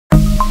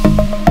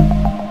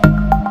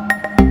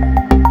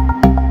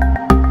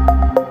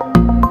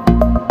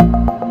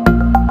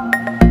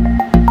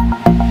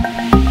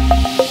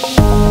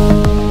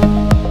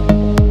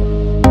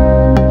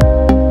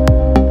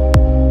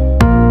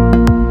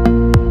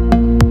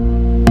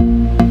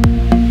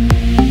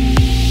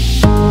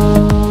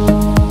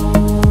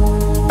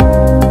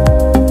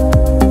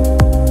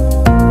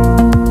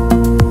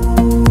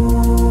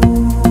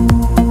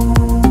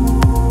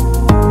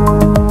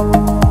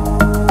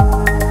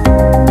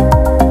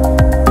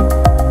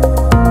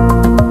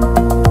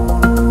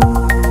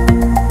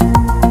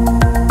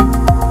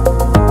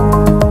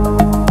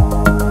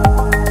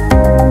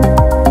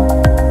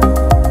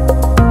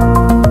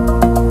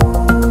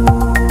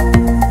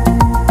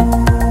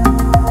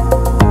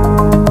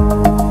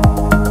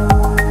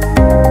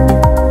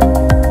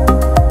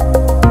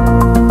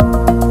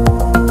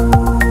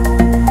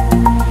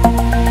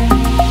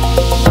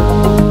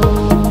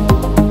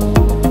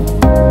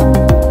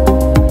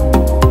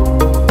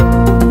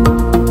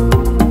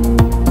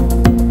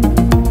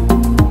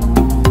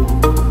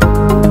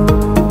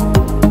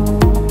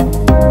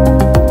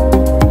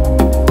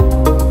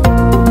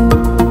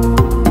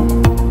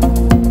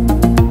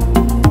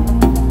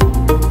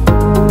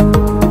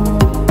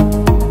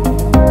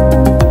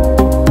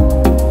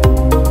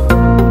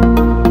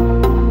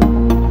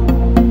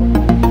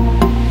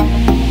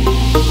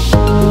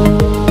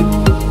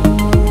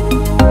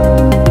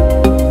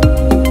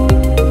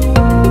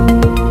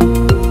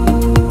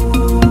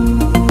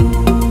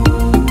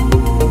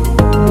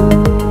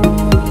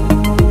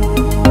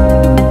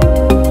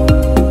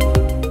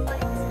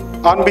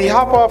On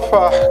behalf of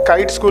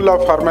KIET School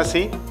of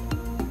Pharmacy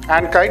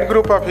and KIET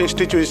Group of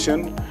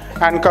Institution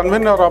and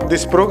convener of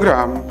this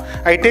program,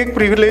 I take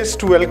privilege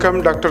to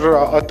welcome Dr.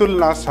 Atul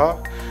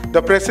Nasa,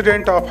 the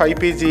President of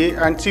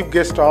IPGA and Chief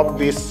Guest of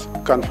this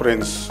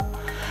conference.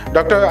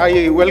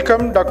 I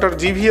welcome Dr.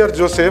 Xavier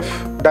Joseph,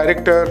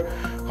 Director,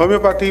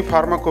 Homeopathy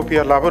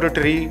Pharmacopoeia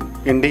Laboratory,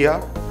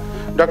 India.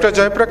 Dr.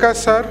 Jayaprakash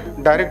Sir,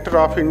 Director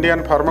of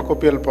Indian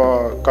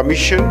Pharmacopoeia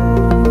Commission.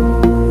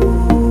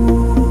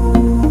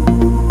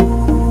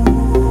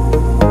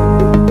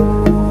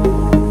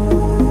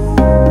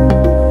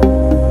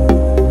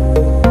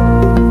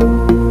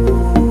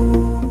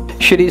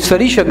 Shri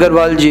Sarish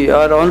Agarwal ji,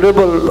 our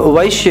Honorable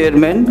Vice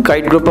Chairman,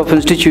 KIET Group of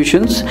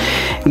Institutions,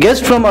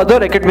 guests from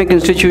other academic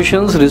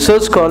institutions,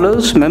 research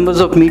scholars, members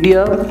of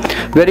media,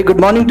 very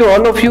good morning to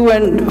all of you,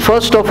 and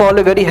first of all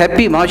a very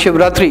happy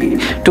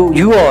Mahashivratri to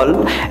you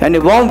all and a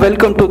warm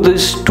welcome to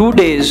this 2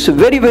 days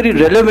very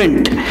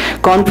relevant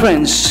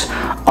conference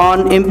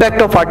on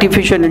impact of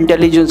artificial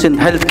intelligence in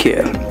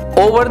healthcare.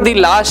 Over the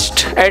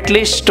last at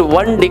least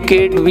 1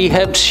 decade we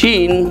have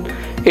seen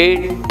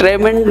a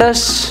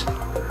tremendous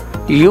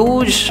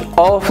use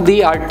of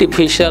the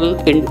artificial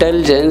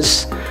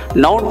intelligence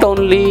not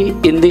only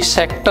in the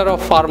sector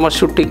of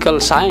pharmaceutical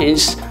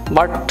science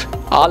but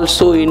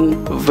also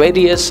in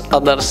various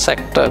other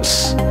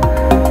sectors.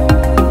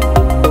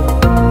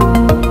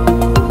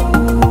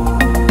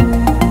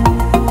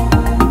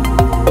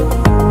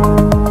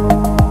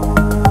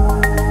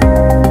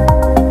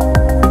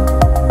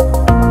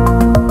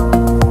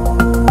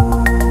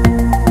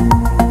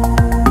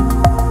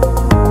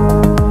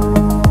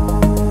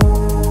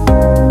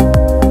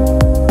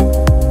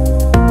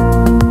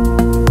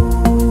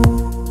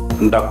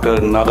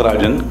 Dr.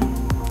 Nagarajan,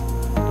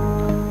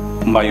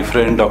 my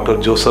friend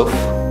Dr. Joseph,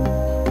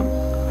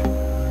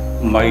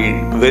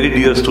 my very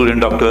dear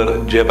student Dr.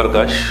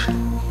 Jayaprakash,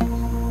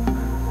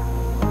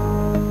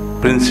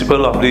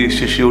 Principal of the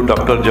Institute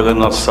Dr.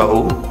 Jagannath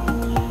Sahu,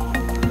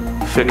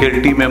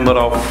 faculty member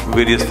of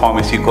various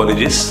pharmacy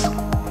colleges.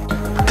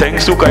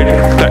 Thanks to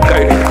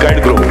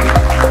KIET Group.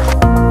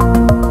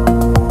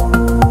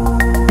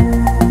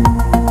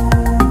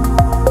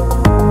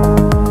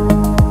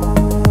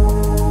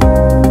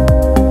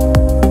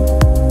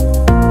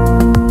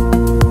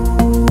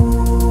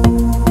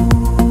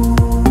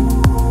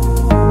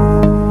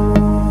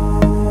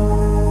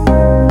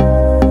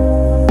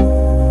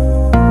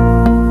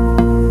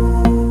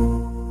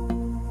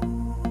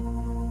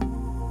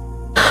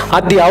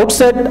 At the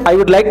outset, I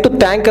would like to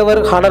thank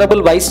our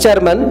Honorable Vice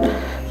Chairman,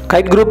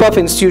 KIET Group of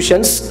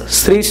Institutions,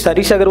 Sri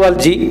Sarish Agarwal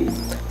ji,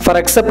 for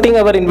accepting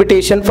our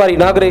invitation for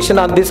inauguration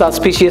on this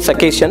auspicious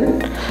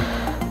occasion.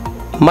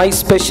 My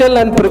special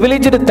and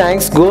privileged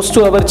thanks goes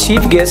to our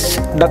Chief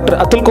Guest, Dr.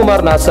 Atul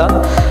Kumar Nasa.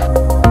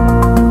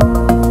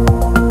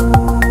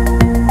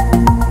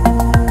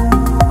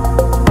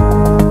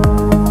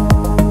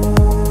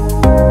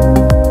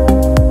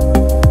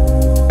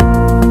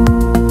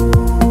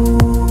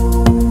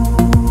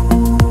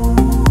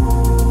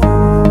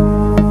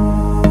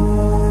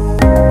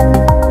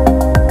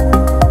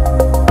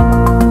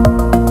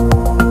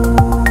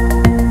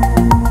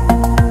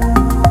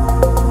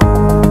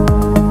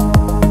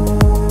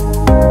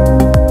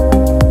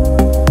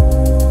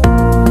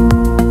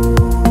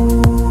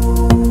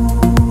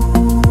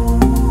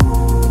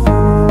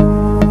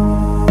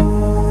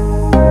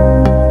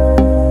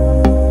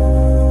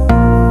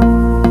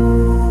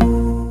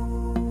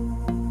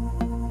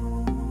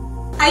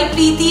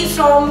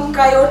 From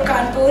KIET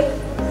Kanpur.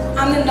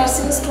 I'm a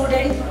nursing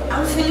student.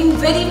 I'm feeling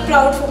very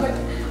proud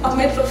of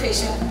my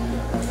profession.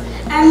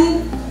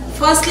 And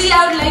firstly,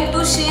 I would like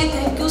to say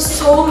thank you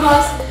so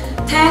much.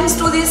 Thanks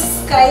to this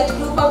KIET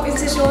Group of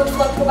Institute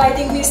for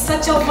providing me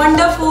such a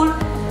wonderful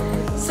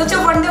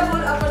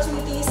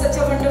opportunity, such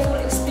a wonderful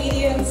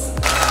experience.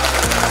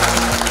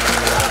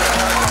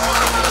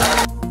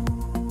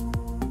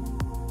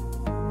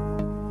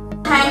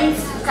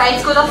 Thanks KIET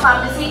School of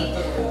Pharmacy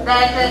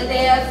that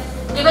they have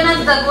given us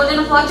the golden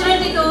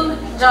opportunity to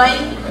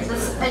join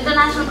this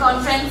international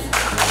conference.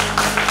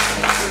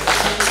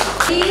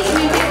 Please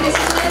maintain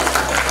discipline.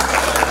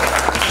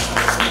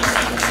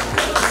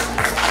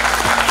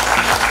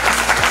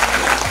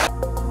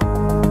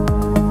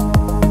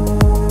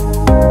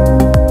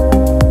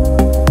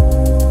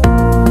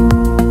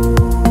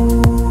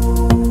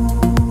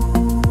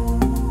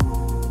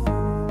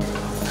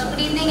 Good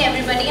evening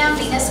everybody, I'm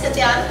Venus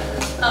Katyal,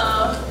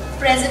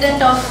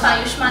 President of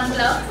Ayushman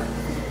Club.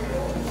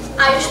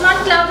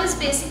 Ayushman Club is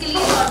basically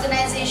an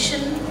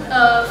organization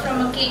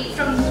from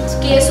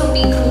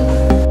KSOP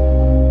group.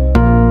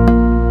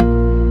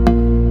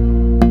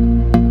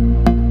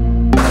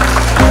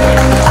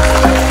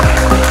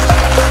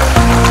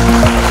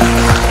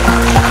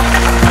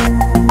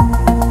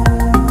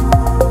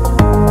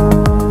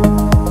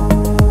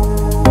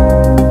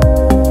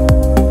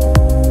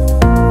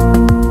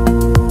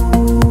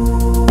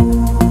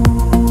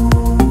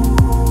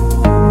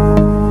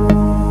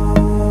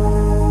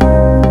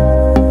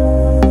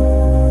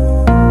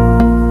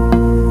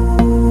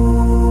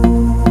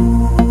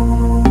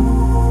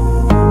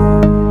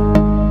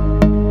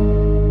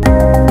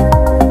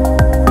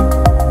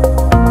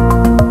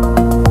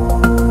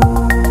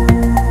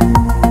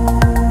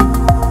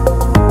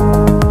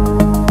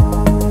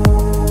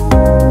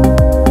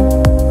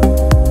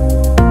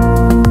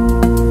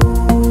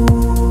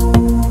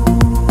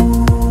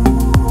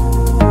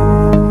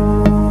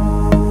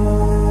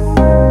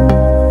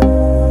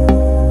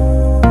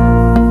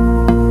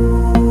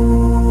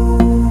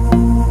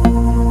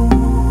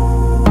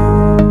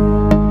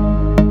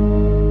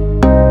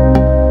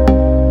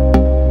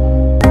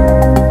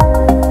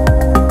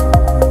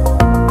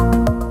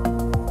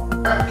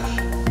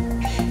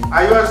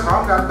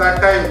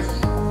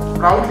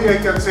 I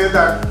can say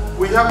that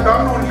we have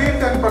done only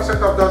 10%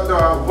 of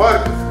the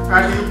work,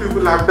 and you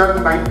people have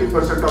done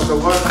 90% of the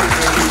work in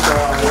this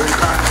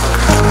transfer.